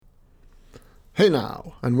Hey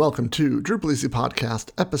now, and welcome to Drupal Easy Podcast,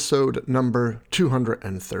 episode number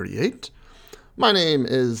 238. My name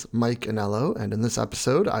is Mike Anello, and in this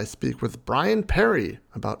episode, I speak with Brian Perry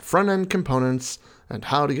about front-end components and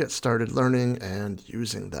how to get started learning and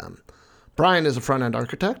using them. Brian is a front-end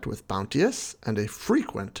architect with Bounteous and a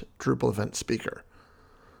frequent Drupal event speaker.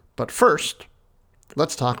 But first,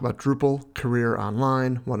 let's talk about Drupal Career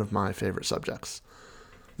Online, one of my favorite subjects.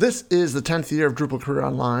 This is the 10th year of Drupal Career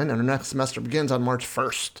Online, and our next semester begins on March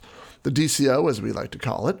 1st. The DCO, as we like to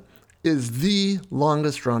call it, is the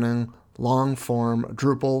longest-running, long-form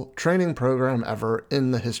Drupal training program ever in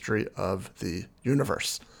the history of the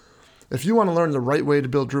universe. If you want to learn the right way to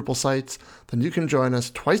build Drupal sites, then you can join us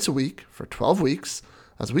twice a week for 12 weeks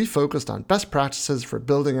as we focused on best practices for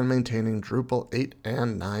building and maintaining Drupal 8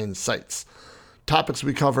 and 9 sites. Topics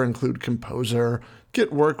we cover include Composer,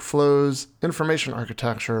 Git workflows, information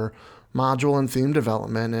architecture, module and theme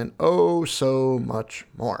development, and oh so much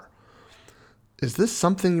more. Is this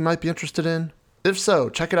something you might be interested in? If so,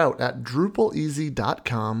 check it out at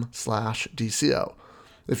drupaleasy.com/DCO.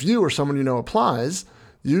 If you or someone you know applies,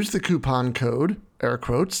 use the coupon code, air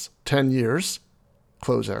quotes, 10 years,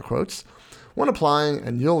 close air quotes, when applying,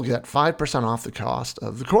 and you'll get 5% off the cost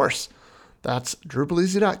of the course. That's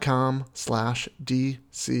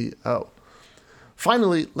drupaleasy.com/DCO.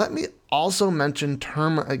 Finally, let me also mention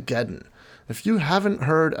Termageddon. If you haven't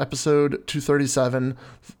heard episode 237,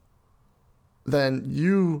 then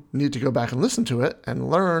you need to go back and listen to it and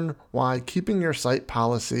learn why keeping your site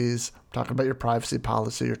policies, talking about your privacy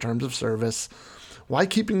policy, your terms of service, why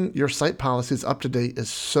keeping your site policies up to date is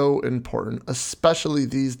so important, especially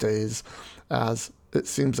these days, as it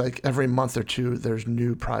seems like every month or two there's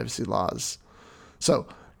new privacy laws. So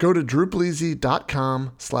go to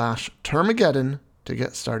drupaleasy.com/Termageddon to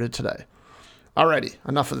get started today. Alrighty,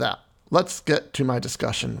 enough of that. Let's get to my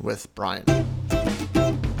discussion with Brian.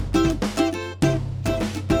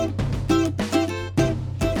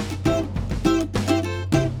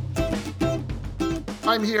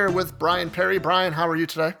 I'm here with Brian Perry. Brian, how are you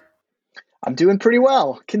today? I'm doing pretty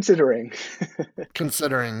well, considering.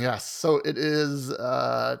 Considering, yes. So it is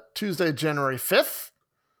Tuesday, January 5th.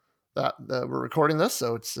 that we're recording this,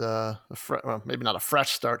 so it's maybe not a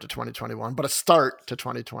fresh start to 2021, but a start to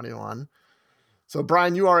 2021. So,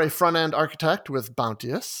 Brian, you are a front-end architect with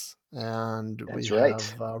Bounteous, and That's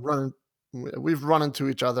right. we've run into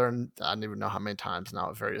each other, and I don't even know how many times now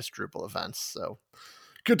at various Drupal events. So,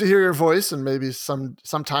 good to hear your voice, and maybe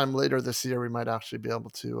sometime later this year we might actually be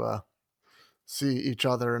able to see each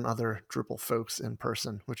other and other Drupal folks in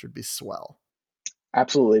person, which would be swell.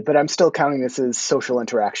 Absolutely, but I'm still counting this as social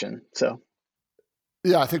interaction. So,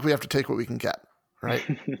 yeah, I think we have to take what we can get, right?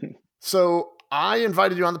 So I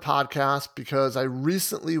invited you on the podcast because I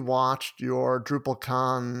recently watched your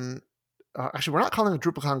DrupalCon. Actually, we're not calling it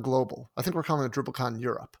DrupalCon Global. I think we're calling it DrupalCon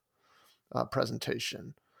Europe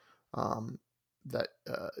presentation that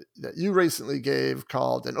you recently gave,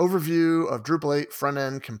 called an overview of Drupal 8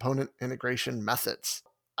 front-end component integration methods.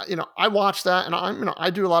 I watched that, and I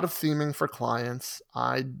do a lot of theming for clients.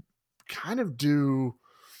 I kind of do,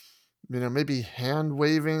 maybe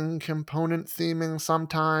hand-waving component theming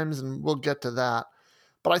sometimes, and we'll get to that.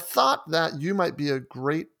 But I thought that you might be a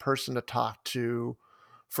great person to talk to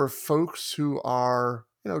for folks who are,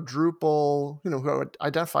 Drupal, who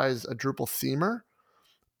identify as a Drupal themer,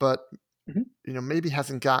 but maybe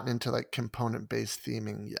hasn't gotten into like component-based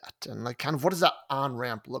theming yet. And like kind of what does that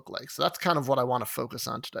on-ramp look like? So that's kind of what I want to focus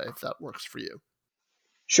on today, if that works for you.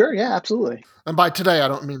 Sure, yeah, absolutely. And by today, I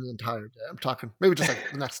don't mean the entire day. I'm talking maybe just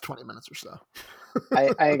like the next 20 minutes or so.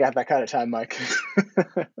 I ain't got that kind of time, Mike.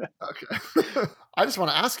 Okay. I just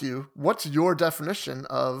want to ask you, what's your definition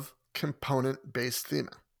of component-based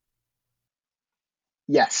theming?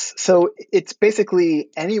 Yes, so it's basically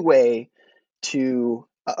any way to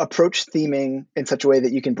approach theming in such a way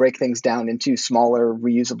that you can break things down into smaller,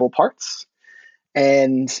 reusable parts.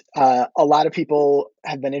 And a lot of people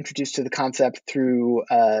have been introduced to the concept through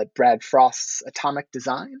Brad Frost's Atomic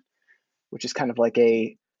Design, which is kind of like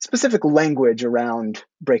a specific language around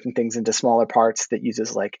breaking things into smaller parts that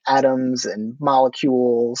uses like atoms and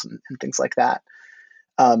molecules and things like that.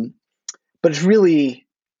 But it's really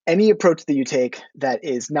any approach that you take that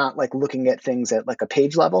is not like looking at things at like a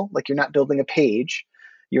page level, like you're not building a page,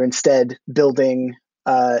 you're instead building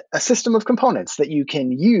a system of components that you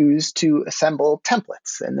can use to assemble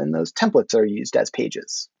templates, and then those templates are used as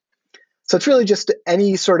pages. So it's really just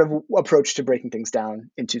any sort of approach to breaking things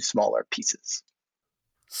down into smaller pieces.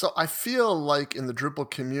 So I feel like in the Drupal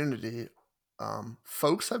community,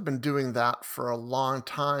 folks have been doing that for a long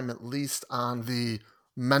time, at least on the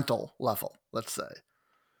mental level, let's say.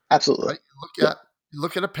 Absolutely. right? You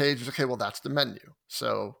look at a page, okay, well, that's the menu.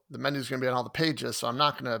 So the menu is going to be on all the pages. So I'm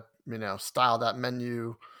not going to, style that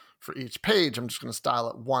menu for each page. I'm just going to style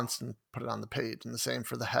it once and put it on the page. And the same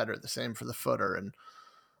for the header, the same for the footer. And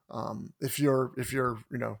if you're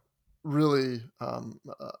really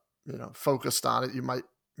focused on it, you might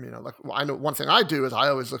I know one thing I do is I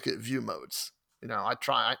always look at view modes. Yep.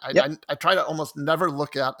 I try to almost never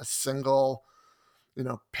look at a single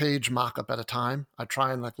page mockup at a time. I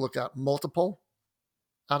try and look at multiple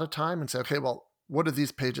at a time and say, okay, well, what do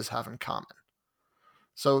these pages have in common?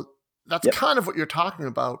 So that's Yep. kind of what you're talking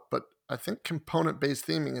about, but I think component-based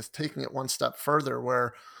theming is taking it one step further,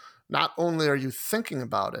 where not only are you thinking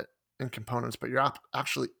about it in components, but you're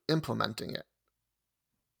actually implementing it.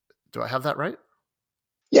 Do I have that right?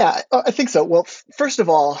 Yeah, I think so. Well, first of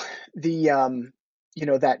all, the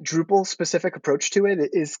that Drupal specific approach to it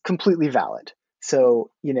is completely valid.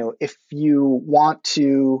 So, if you want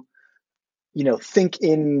to, think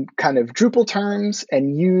in kind of Drupal terms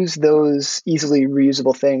and use those easily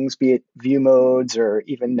reusable things, be it view modes or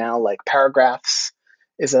even now like paragraphs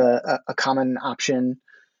is a common option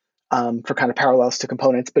for kind of parallels to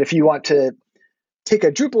components. But if you want to take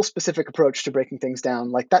a Drupal specific approach to breaking things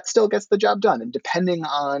down, that still gets the job done. And depending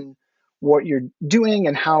on what you're doing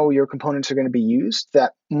and how your components are going to be used,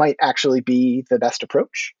 that might actually be the best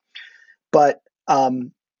approach. But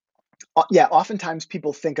oftentimes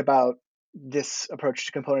people think about this approach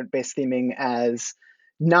to component-based theming as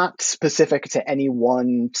not specific to any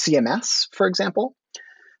one CMS, for example.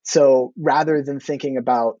 So rather than thinking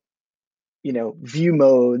about, view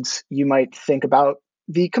modes, you might think about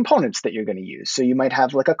the components that you're going to use. So you might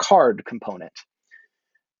have a card component.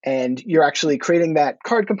 And you're actually creating that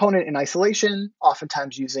card component in isolation,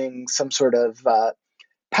 oftentimes using some sort of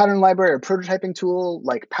pattern library or prototyping tool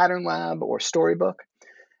like Pattern Lab or Storybook.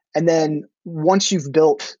 And then once you've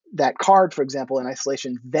built that card, for example, in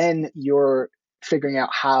isolation, then you're figuring out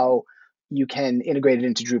how you can integrate it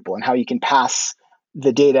into Drupal and how you can pass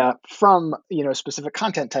the data from a specific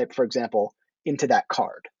content type, for example, into that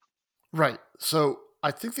card. Right. So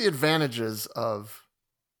I think the advantages of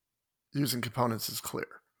using components is clear.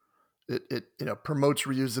 It promotes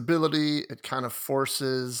reusability. It kind of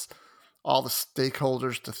forces all the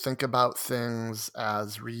stakeholders to think about things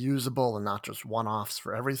as reusable and not just one-offs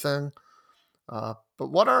for everything. But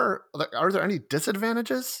are there any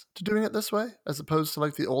disadvantages to doing it this way as opposed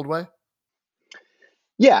to the old way?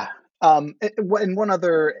 Yeah. And one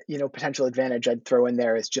other potential advantage I'd throw in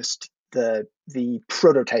there is just the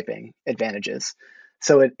prototyping advantages.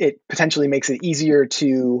 So it potentially makes it easier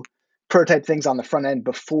to prototype things on the front end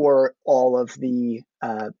before all of the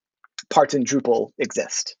parts in Drupal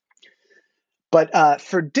exist. But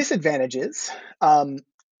for disadvantages,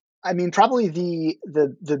 probably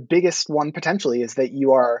the biggest one potentially is that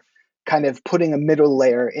you are kind of putting a middle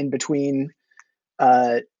layer in between,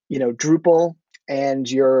 Drupal and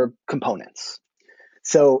your components.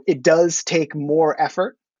 So it does take more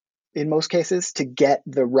effort in most cases to get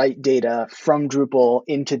the right data from Drupal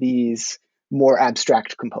into these more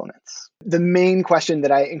abstract components. The main question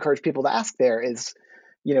that I encourage people to ask there is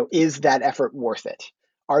that effort worth it?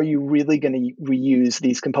 Are you really going to reuse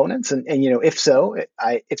these components? And if so,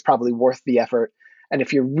 it's probably worth the effort. And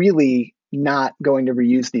if you're really not going to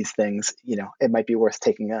reuse these things, it might be worth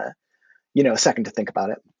taking a second to think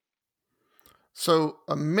about it. So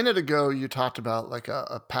a minute ago, you talked about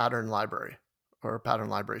a pattern library or a pattern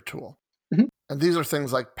library tool. Mm-hmm. And these are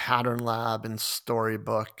things like Pattern Lab and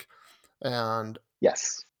Storybook. And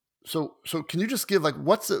Yes. so can you just give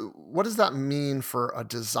what does that mean for a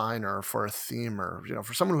designer, for a themer,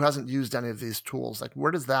 for someone who hasn't used any of these tools?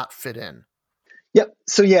 Where does that fit in? Yep.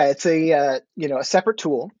 So yeah, it's a separate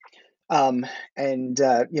tool. And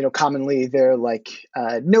commonly they're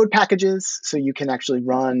node packages, so you can actually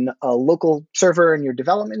run a local server in your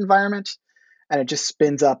development environment, and it just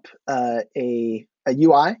spins up a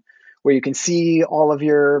UI where you can see all of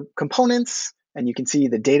your components and you can see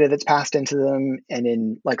the data that's passed into them. And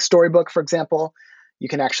in Storybook, for example, you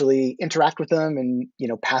can actually interact with them and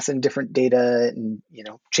pass in different data and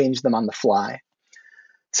change them on the fly.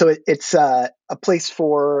 So it's a place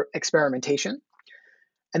for experimentation.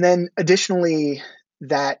 And then additionally,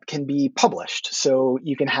 that can be published. So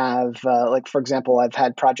you can have, for example, I've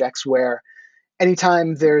had projects where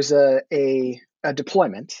anytime there's a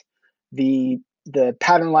deployment, the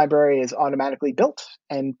pattern library is automatically built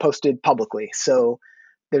and posted publicly. So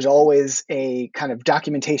there's always a kind of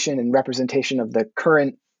documentation and representation of the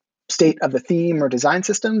current state of the theme or design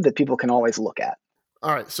system that people can always look at.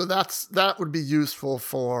 All right, so that would be useful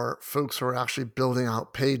for folks who are actually building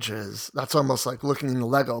out pages. That's almost like looking in the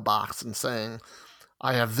Lego box and saying,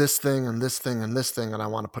 I have this thing and this thing and this thing, and I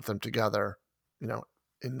want to put them together,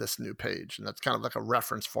 in this new page. And that's kind of like a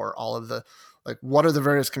reference for all of the, like, what are the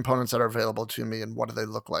various components that are available to me and what do they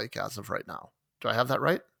look like as of right now? Do I have that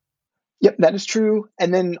right? Yep, that is true.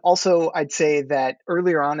 And then also, I'd say that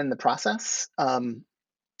earlier on in the process,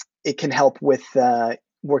 it can help with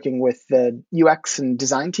working with the UX and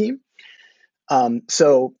design team.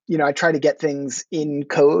 So, I try to get things in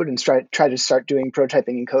code and try to start doing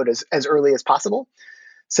prototyping in code as early as possible.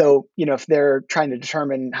 So, if they're trying to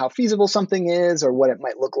determine how feasible something is or what it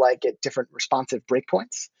might look like at different responsive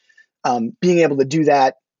breakpoints, being able to do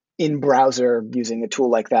that in browser using a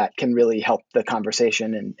tool like that can really help the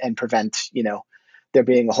conversation and prevent, there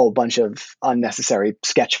being a whole bunch of unnecessary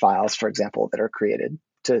sketch files, for example, that are created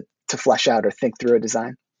to flesh out or think through a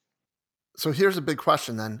design. So here's a big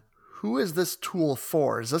question then. Who is this tool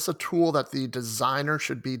for? Is this a tool that the designer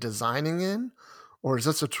should be designing in? Or is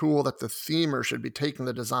this a tool that the themer should be taking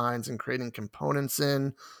the designs and creating components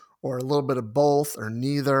in? Or a little bit of both or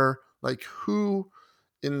neither? Like, who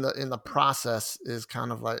in the process is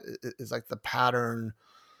kind of like the pattern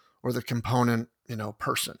or the component,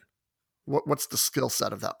 person? What's the skill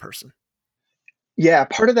set of that person? Yeah,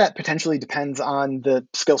 part of that potentially depends on the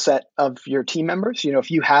skill set of your team members.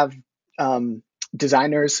 If you have um,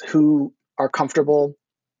 designers who are comfortable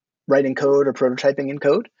writing code or prototyping in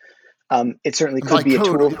code, it certainly And by could be a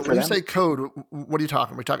code, tool for when you them. say code, what are you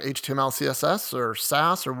talking? Are we talking HTML, CSS, or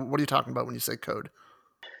SAS, or what are you talking about when you say code?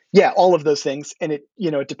 Yeah, all of those things, and it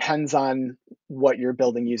depends on what you're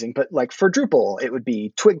building using. But like for Drupal, it would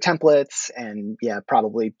be Twig templates and yeah,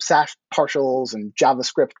 probably Sass partials and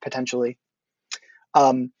JavaScript potentially.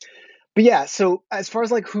 Um, but yeah, so as far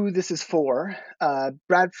as like who this is for,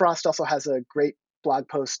 Brad Frost also has a great blog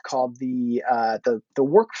post called the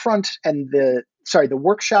workfront and the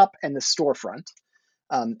workshop and the storefront.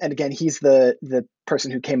 And again, he's the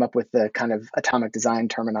person who came up with the kind of atomic design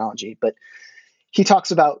terminology. But he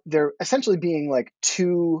talks about there essentially being like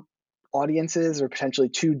two audiences or potentially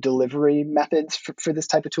two delivery methods for this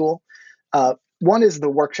type of tool. One is the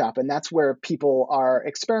workshop, and that's where people are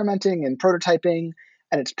experimenting and prototyping,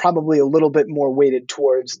 and it's probably a little bit more weighted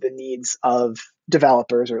towards the needs of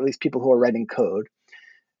developers or at least people who are writing code.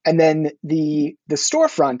 And then the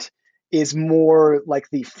storefront is more like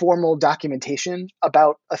the formal documentation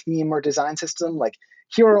about a theme or design system. Like,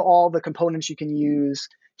 here are all the components you can use.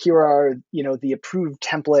 Here are the approved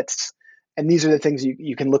templates, and these are the things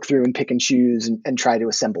you can look through and pick and choose and try to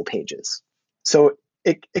assemble pages. So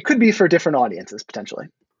it could be for different audiences potentially.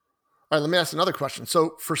 All right, let me ask another question.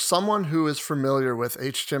 So, for someone who is familiar with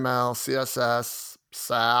HTML, CSS,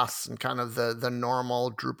 SAS, and kind of the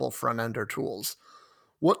normal Drupal front ender tools,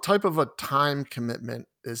 what type of a time commitment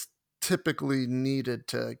is typically needed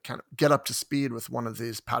to kind of get up to speed with one of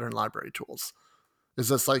these pattern library tools? Is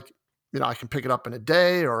this like, I can pick it up in a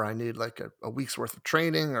day, or I need like a week's worth of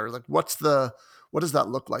training, or like what does that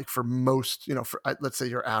look like for most, for let's say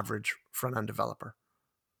your average front end developer?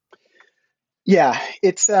 Yeah,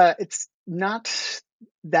 it's not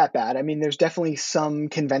that bad. I mean, there's definitely some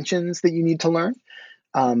conventions that you need to learn.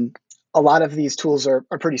 Um, a lot of these tools are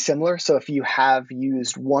pretty similar. So if you have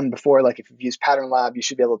used one before, like if you've used Pattern Lab, you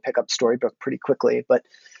should be able to pick up Storybook pretty quickly. But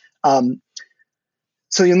um,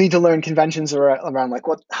 so you'll need to learn conventions around like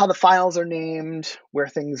how the files are named, where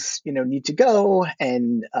things need to go,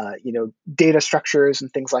 and data structures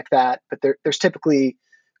and things like that. But there's typically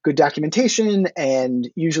good documentation and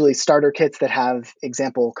usually starter kits that have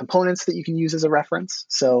example components that you can use as a reference.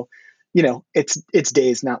 So it's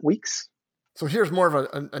days, not weeks. So here's more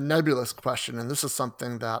of a nebulous question, and this is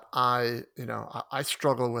something that I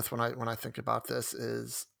struggle with when I think about this.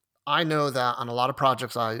 Is I know that on a lot of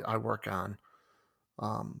projects I work on,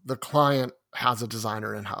 the client has a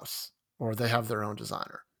designer in house, or they have their own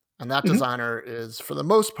designer, and that Mhm. designer is for the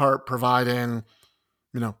most part providing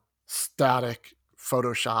static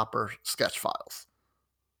Photoshop or sketch files,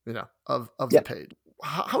 of the Yeah. page.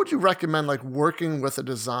 How would you recommend like working with a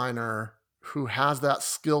designer who has that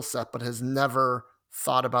skill set but has never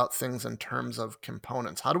thought about things in terms of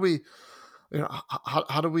components? How do we,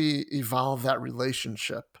 how do we evolve that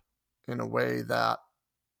relationship in a way that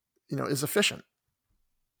is efficient?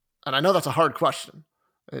 And I know that's a hard question.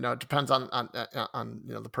 It depends on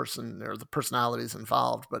the person or the personalities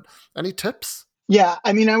involved. But any tips? Yeah,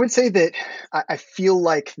 I mean, I would say that I feel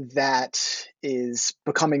like that is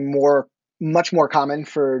becoming much more common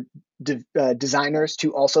for designers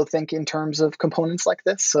to also think in terms of components like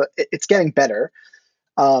this. So it's getting better.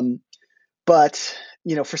 Um, but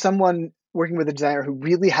for someone working with a designer who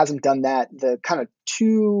really hasn't done that, the kind of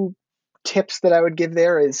two tips that I would give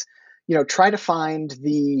there is, try to find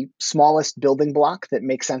the smallest building block that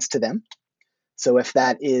makes sense to them. So if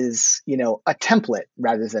that is, a template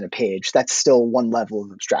rather than a page, that's still one level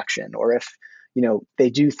of abstraction. Or if, they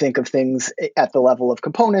do think of things at the level of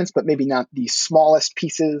components, but maybe not the smallest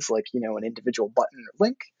pieces, like, an individual button or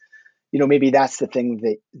link, maybe that's the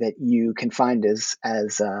thing that you can find as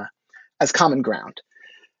common ground.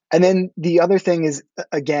 And then the other thing is,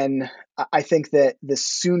 again, I think that the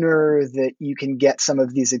sooner that you can get some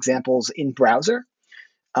of these examples in browser,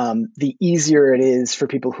 the easier it is for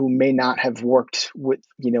people who may not have worked with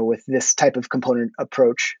this type of component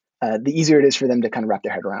approach. The easier it is for them to kind of wrap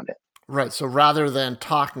their head around it. Right. So rather than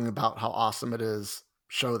talking about how awesome it is,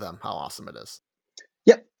 show them how awesome it is.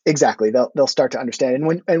 Yep, exactly. They'll start to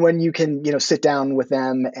understand. And when you can sit down with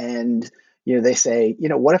them and they say,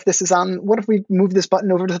 what if we move this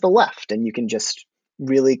button over to the left, and you can just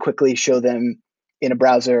really quickly show them in a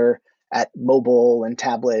browser at mobile and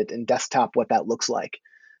tablet and desktop what that looks like.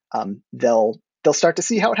 They'll start to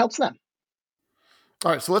see how it helps them.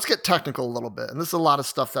 All right, so let's get technical a little bit. And this is a lot of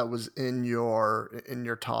stuff that was in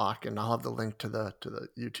your talk, and I'll have the link to the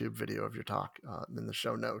YouTube video of your talk in the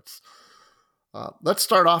show notes. Let's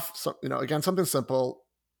start off, again, something simple.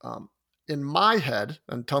 In my head,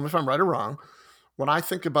 and tell me if I'm right or wrong, when I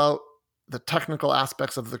think about the technical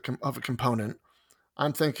aspects of a component,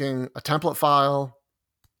 I'm thinking a template file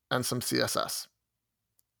and some CSS.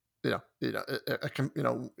 If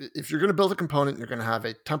you're going to build a component, you're going to have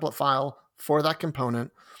a template file for that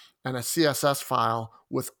component and a CSS file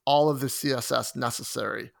with all of the CSS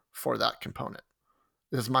necessary for that component.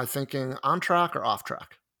 Is my thinking on track or off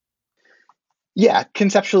track? Yeah,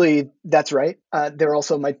 conceptually, that's right. There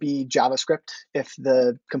also might be JavaScript if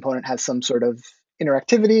the component has some sort of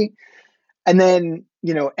interactivity. And then,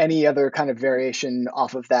 any other kind of variation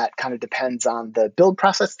off of that kind of depends on the build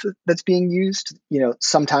process that's being used.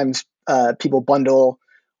 Sometimes people bundle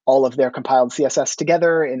all of their compiled CSS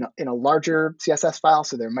together in a larger CSS file,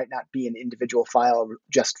 so there might not be an individual file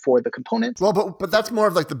just for the component. Well, but that's more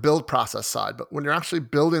of like the build process side. But when you're actually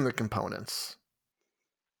building the components.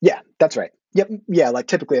 Yeah, that's right. Yep. Yeah, like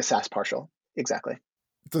typically a Sass partial. Exactly.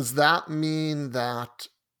 Does that mean that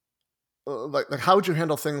like how would you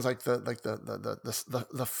handle things like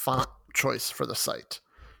the font choice for the site?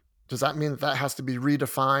 Does that mean that has to be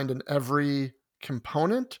redefined in every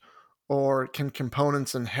component, or can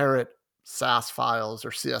components inherit Sass files or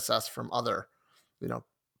CSS from other,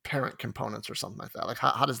 parent components or something like that? Like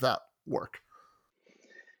how does that work?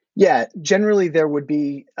 Yeah, generally there would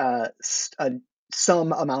be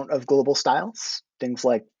some amount of global styles, things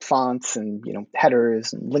like fonts and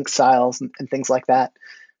headers and link styles and things like that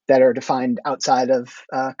are defined outside of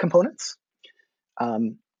components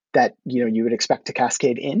that you would expect to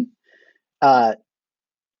cascade in.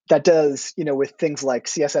 That does with things like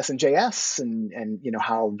CSS and JS and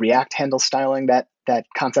how React handles styling. That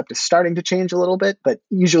concept is starting to change a little bit, but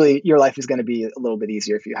usually your life is going to be a little bit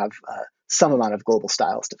easier if you have some amount of global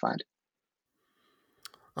styles defined.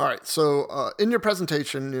 All right. So in your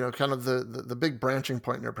presentation, kind of the big branching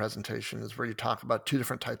point in your presentation is where you talk about two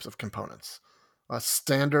different types of components: a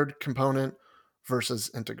standard component versus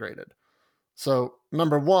integrated. So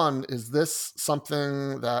number one, is this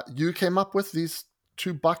something that you came up with, these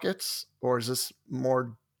two buckets, or is this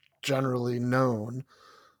more generally known?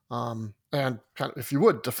 And kind of, if you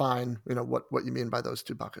would define, what you mean by those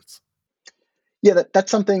two buckets. Yeah, that's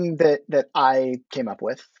something that I came up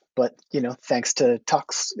with. But thanks to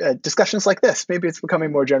talks, discussions like this, maybe it's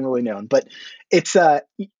becoming more generally known. But it's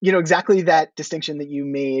exactly that distinction that you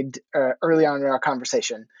made early on in our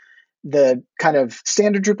conversation. The kind of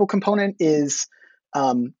standard Drupal component is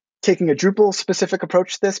taking a Drupal specific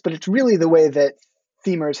approach to this, but it's really the way that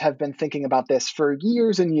themers have been thinking about this for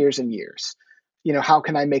years and years and years. How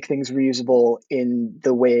can I make things reusable in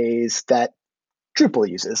the ways that Drupal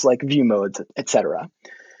uses, like view modes, etc.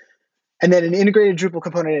 And then an integrated Drupal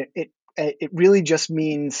component, it really just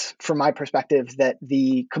means, from my perspective, that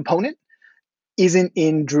the component isn't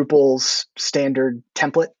in Drupal's standard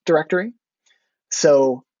template directory.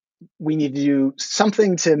 So we need to do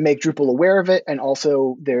something to make Drupal aware of it. And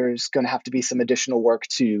also there's going to have to be some additional work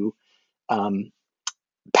to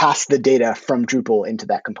pass the data from Drupal into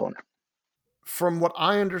that component. From what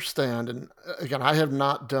I understand, and again, I have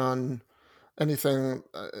not done anything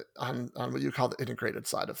on what you call the integrated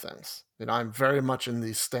side of things. I'm very much in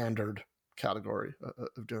the standard category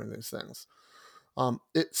of doing these things.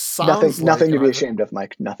 It sounds nothing to be ashamed of,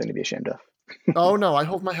 Mike. Nothing to be ashamed of. Oh no, I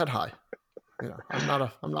hold my head high. I'm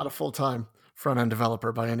not a full-time front-end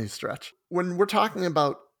developer by any stretch. When we're talking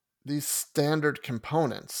about these standard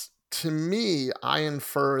components, to me, I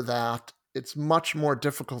infer that it's much more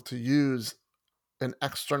difficult to use an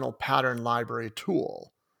external pattern library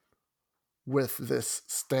tool with this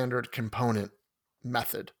standard component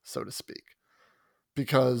method, so to speak,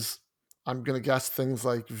 because I'm going to guess things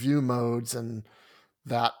like view modes and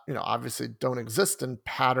that, obviously don't exist in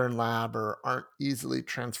Pattern Lab or aren't easily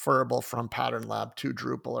transferable from Pattern Lab to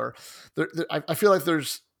Drupal. Or I feel like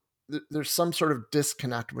there's some sort of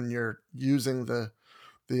disconnect when you're using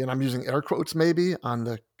and I'm using air quotes maybe on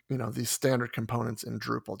the, these standard components in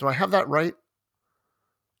Drupal. Do I have that right?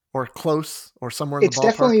 Or close, or somewhere in the It's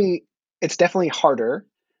ballpark? definitely harder,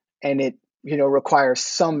 and it requires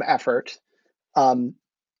some effort.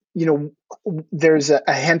 There's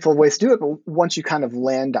a handful of ways to do it, but once you kind of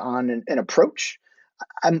land on an approach,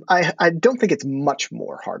 I don't think it's much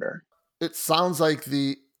more harder. It sounds like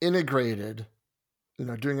the integrated,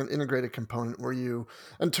 doing an integrated component where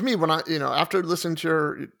and to me, when I, after listening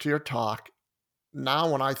to your talk,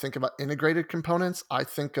 now when I think about integrated components, I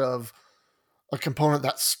think of a component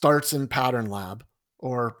that starts in Pattern Lab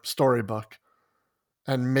or Storybook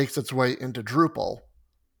and makes its way into Drupal,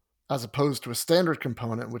 as opposed to a standard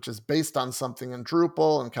component, which is based on something in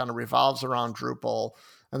Drupal and kind of revolves around Drupal.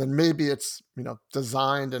 And then maybe it's,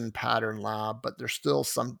 designed in Pattern Lab, but there's still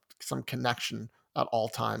some connection at all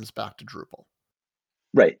times back to Drupal.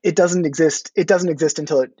 Right. It doesn't exist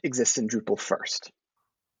until it exists in Drupal first.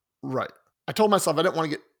 Right. I told myself I didn't want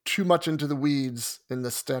to get too much into the weeds in the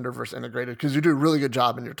standard versus integrated, because you do a really good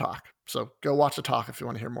job in your talk. So go watch the talk if you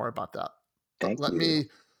want to hear more about that. But Thank you.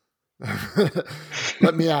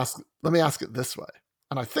 let me ask it this way,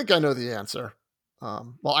 and I think I know the answer.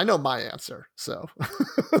 Well, I know my answer. So,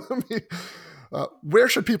 where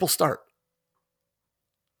should people start?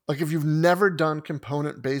 Like, if you've never done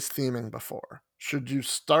component-based theming before, should you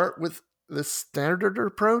start with this standard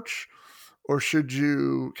approach, or should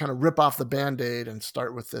you kind of rip off the Band-Aid and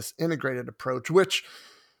start with this integrated approach, which,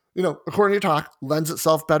 according to your talk, lends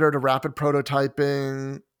itself better to rapid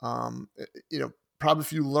prototyping? Probably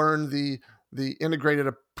if you learn the integrated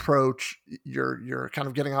approach, you're kind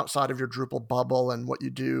of getting outside of your Drupal bubble, and what you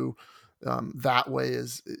do that way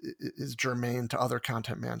is germane to other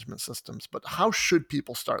content management systems. But how should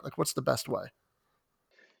people start? Like, what's the best way?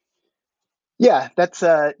 Yeah, that's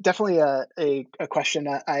definitely a question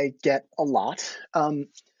I get a lot.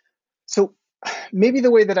 So maybe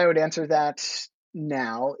the way that I would answer that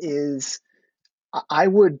now is I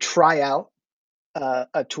would try out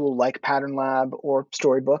a tool like Pattern Lab or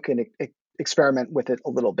Storybook and experiment with it a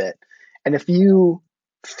little bit. And if you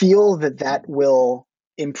feel that will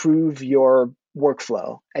improve your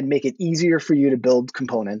workflow and make it easier for you to build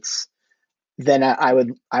components, then I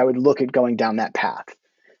would look at going down that path.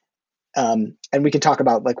 And we can talk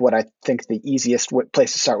about like what I think the easiest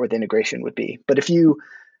place to start with integration would be. But if you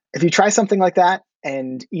try something like that,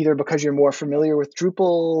 and either because you're more familiar with Drupal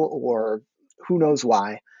or who knows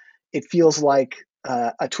why, it feels like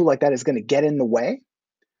a tool like that is going to get in the way,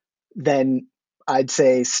 then I'd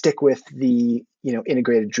say stick with the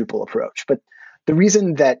integrated Drupal approach. But the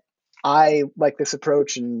reason that I like this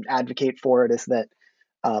approach and advocate for it is that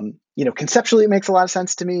conceptually it makes a lot of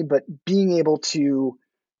sense to me, but being able to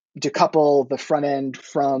decouple the front end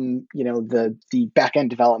from the back end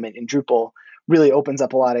development in Drupal really opens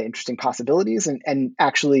up a lot of interesting possibilities, and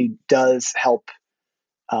actually does help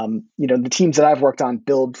the teams that I've worked on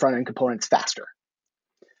build front end components faster.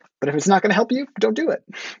 But if it's not going to help you, don't do it.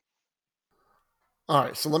 All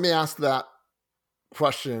right, so let me ask that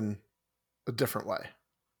question a different way.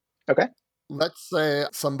 Okay. Let's say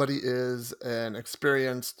somebody is an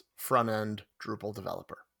experienced front end Drupal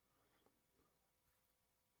developer,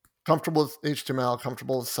 comfortable with HTML,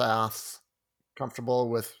 comfortable with Sass, comfortable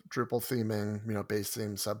with Drupal theming, base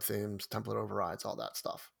themes, sub themes, template overrides, all that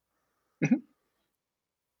stuff. Mm-hmm.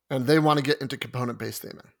 And they want to get into component-based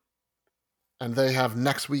theming. And they have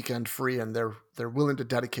next weekend free, and they're willing to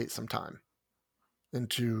dedicate some time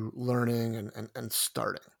into learning and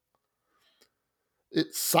starting.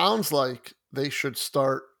 It sounds like they should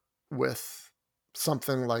start with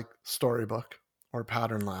something like Storybook or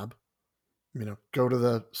Pattern Lab. Go to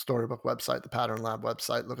the Storybook website, the Pattern Lab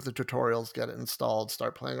website, look at the tutorials, get it installed,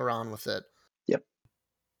 start playing around with it. Yep.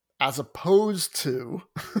 As opposed to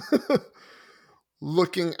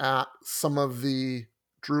looking at some of the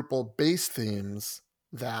Drupal base themes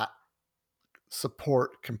that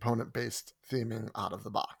support component-based theming out of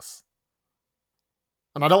the box.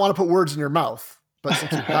 And I don't want to put words in your mouth, but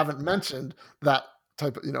since you haven't mentioned that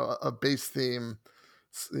type of, a base theme,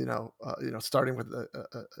 starting with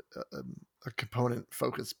a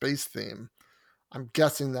component-focused base theme, I'm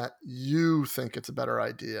guessing that you think it's a better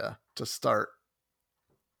idea to start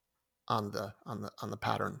on the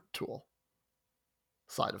pattern tool.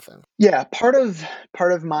 side of things. Yeah, part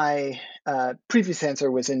of my previous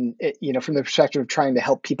answer was from the perspective of trying to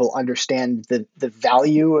help people understand the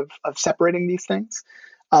value of separating these things.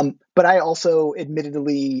 But I also,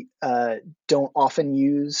 admittedly, don't often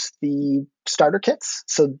use the starter kits,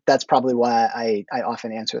 so that's probably why I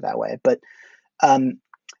often answer that way. But um,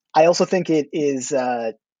 I also think it is,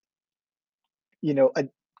 a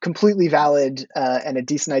completely valid and a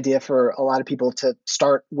decent idea for a lot of people to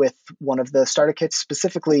start with one of the starter kits,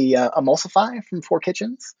 specifically Emulsify from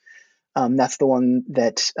 4Kitchens. That's the one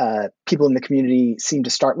that people in the community seem to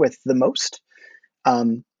start with the most.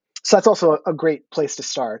 So that's also a great place to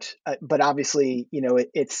start. But obviously,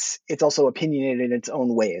 it's also opinionated in its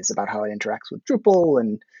own ways about how it interacts with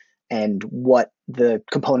Drupal and what the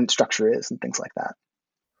component structure is and things like that.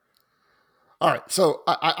 All right, so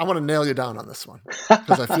I want to nail you down on this one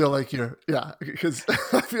because I feel like because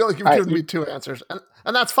I feel like you've All right, given me two answers,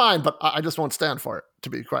 and that's fine, but I just won't stand for it,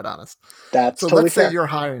 to be quite honest. that's So totally let's say fair. you're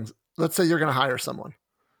hiring, let's say you're going to hire someone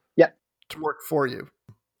Yep. to work for you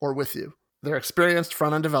or with you. They're experienced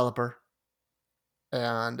front end developer,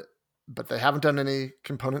 but they haven't done any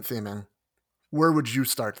component theming. Where would you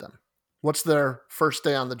start them? What's their first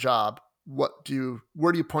day on the job? Where do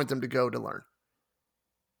you point them to go to learn?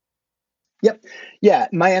 Yep. Yeah.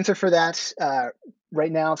 My answer for that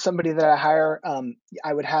right now, somebody that I hire,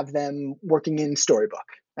 I would have them working in Storybook,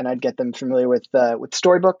 and I'd get them familiar with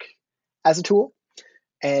Storybook as a tool,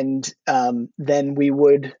 and then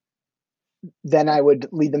I would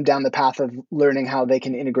lead them down the path of learning how they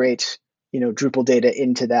can integrate, Drupal data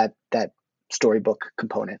into that Storybook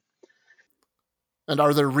component. And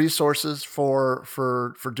are there resources for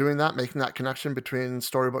doing that, making that connection between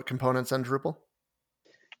Storybook components and Drupal?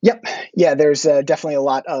 Yep. Yeah, there's definitely a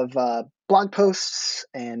lot of blog posts,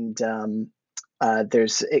 and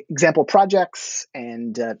there's example projects,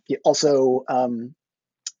 and also,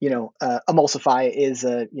 Emulsify is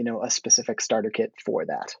a specific starter kit for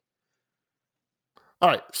that. All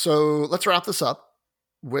right, so let's wrap this up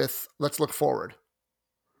let's look forward.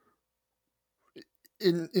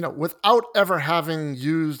 Without ever having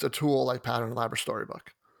used a tool like Pattern Lab or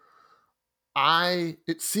Storybook,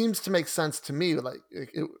 it seems to make sense to me, like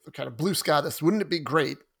it kind of blue sky this. Wouldn't it be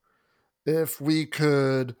great if we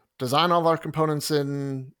could design all of our components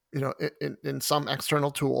in some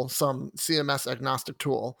external tool, some CMS agnostic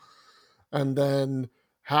tool, and then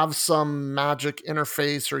have some magic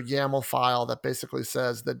interface or YAML file that basically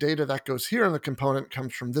says the data that goes here in the component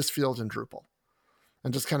comes from this field in Drupal,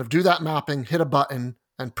 and just kind of do that mapping, hit a button,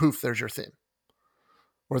 and poof, there's your theme,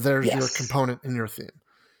 or there's your Yes. component in your theme.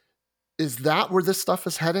 Is that where this stuff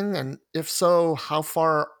is heading? And if so, how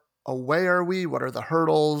far away are we? What are the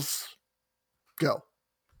hurdles? Go.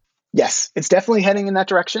 Yes, it's definitely heading in that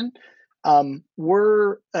direction.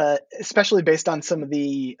 We're especially based on some of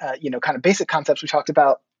the kind of basic concepts we talked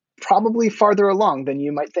about, probably farther along than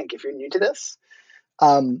you might think if you're new to this.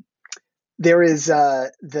 There is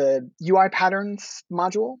the UI patterns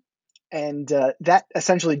module, and that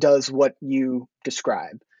essentially does what you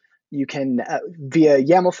describe. You can, via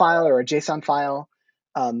YAML file or a JSON file,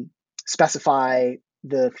 specify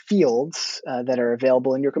the fields that are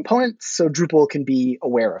available in your components so Drupal can be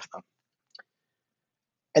aware of them.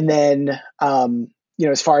 And then,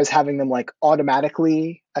 as far as having them like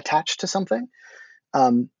automatically attached to something,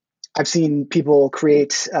 I've seen people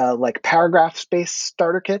create like paragraph-based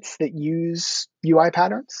starter kits that use UI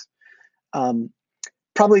patterns.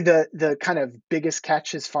 Probably the kind of biggest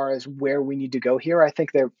catch as far as where we need to go here, I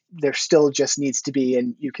think there still just needs to be,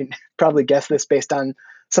 and you can probably guess this based on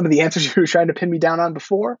some of the answers you were trying to pin me down on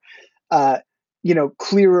before,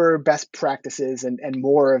 clearer best practices and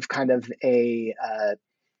more of kind of a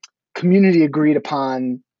community agreed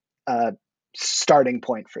upon starting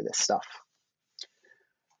point for this stuff.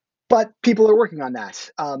 But people are working on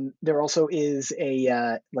that. There also is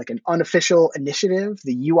a like an unofficial initiative,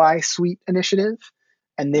 the UI Suite initiative,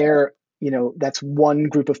 and that's one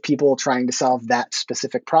group of people trying to solve that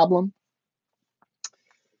specific problem.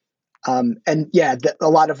 And yeah, a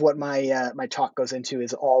lot of what my talk goes into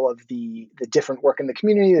is all of the different work in the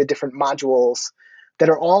community, the different modules that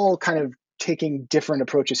are all kind of taking different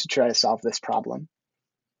approaches to try to solve this problem.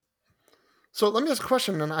 So let me ask a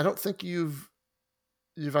question, and I don't think you've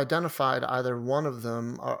identified either one of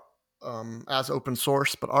them as open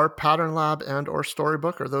source, but are Pattern Lab and or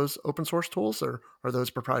Storybook, are those open source tools, or are those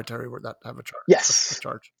proprietary that have a charge? A Yes,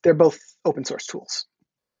 charge? they're both open source tools.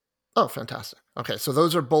 Oh, fantastic. Okay, so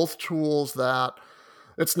those are both tools that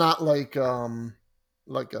it's not like a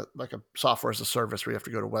software as a service where you have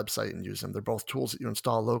to go to a website and use them. They're both tools that you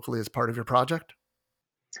install locally as part of your project.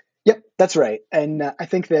 Yep, That's right. And I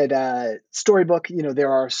think that Storybook,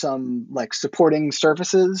 there are some like supporting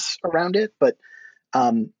services around it, but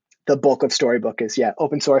the bulk of Storybook is,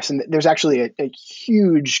 open source. And there's actually a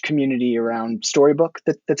huge community around Storybook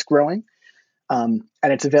that's growing. And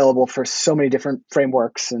it's available for so many different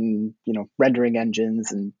frameworks and, rendering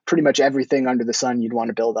engines and pretty much everything under the sun you'd want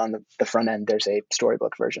to build on the front end. There's a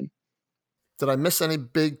Storybook version. Did I miss any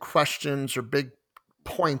big questions or big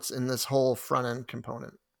points in this whole front end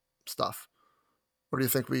component stuff? Or do you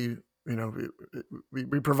think we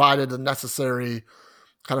provided a necessary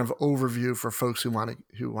kind of overview for folks who want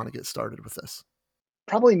to get started with this?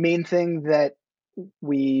 Probably main thing that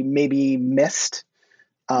we maybe missed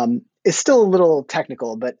is still a little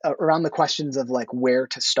technical, but around the questions of like where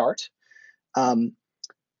to start. The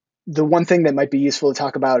one thing that might be useful to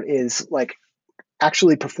talk about is like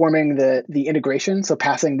actually performing the integration, so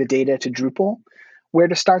passing the data to Drupal, where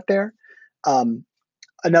to start there.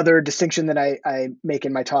 Another distinction that I make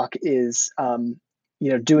in my talk is,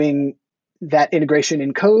 doing that integration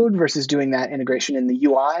in code versus doing that integration in the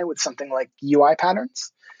UI with something like UI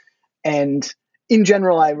patterns. And in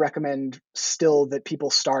general, I recommend still that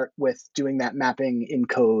people start with doing that mapping in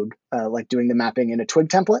code, like doing the mapping in a Twig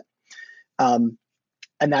template. And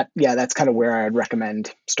that's kind of where I'd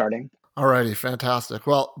recommend starting. All righty, fantastic.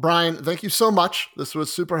 Well, Brian, thank you so much. This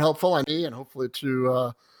was super helpful on me and hopefully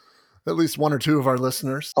to at least one or two of our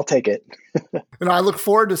listeners. I'll take it. I look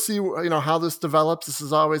forward to see, how this develops. This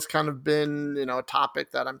has always kind of been, a topic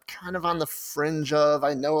that I'm kind of on the fringe of.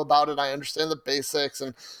 I know about it. I understand the basics.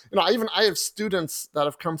 And, I have students that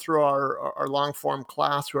have come through our long form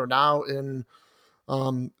class who are now in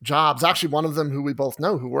jobs. Actually, one of them who we both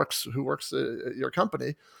know who works at your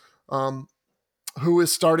company, who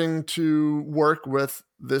is starting to work with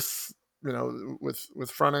this,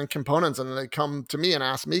 with front end components, and they come to me and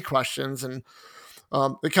ask me questions, and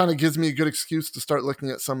it kind of gives me a good excuse to start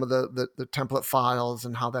looking at some of the template files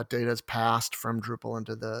and how that data is passed from Drupal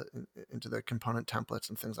into the component templates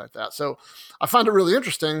and things like that. So I find it really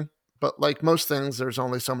interesting, but like most things, there's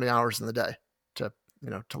only so many hours in the day to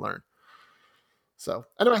learn. So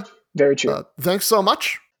anyway, very true. Thanks so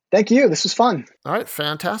much. Thank you. This was fun. All right,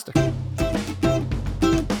 fantastic.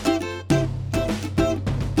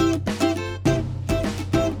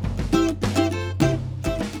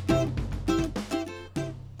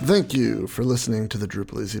 Thank you for listening to the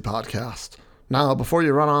Drupal Easy podcast. Now, before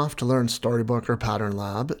you run off to learn Storybook or Pattern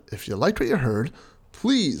Lab, if you liked what you heard,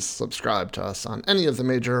 please subscribe to us on any of the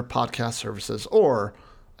major podcast services or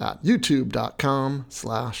at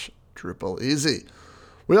youtube.com/DrupalEasy.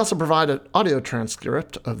 We also provide an audio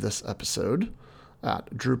transcript of this episode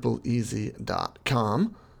at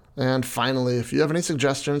drupaleasy.com. And finally, if you have any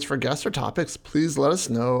suggestions for guests or topics, please let us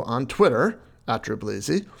know on Twitter at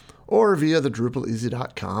DrupalEasy or via the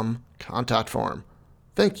drupaleasy.com contact form.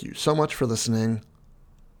 Thank you so much for listening.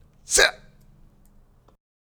 See ya!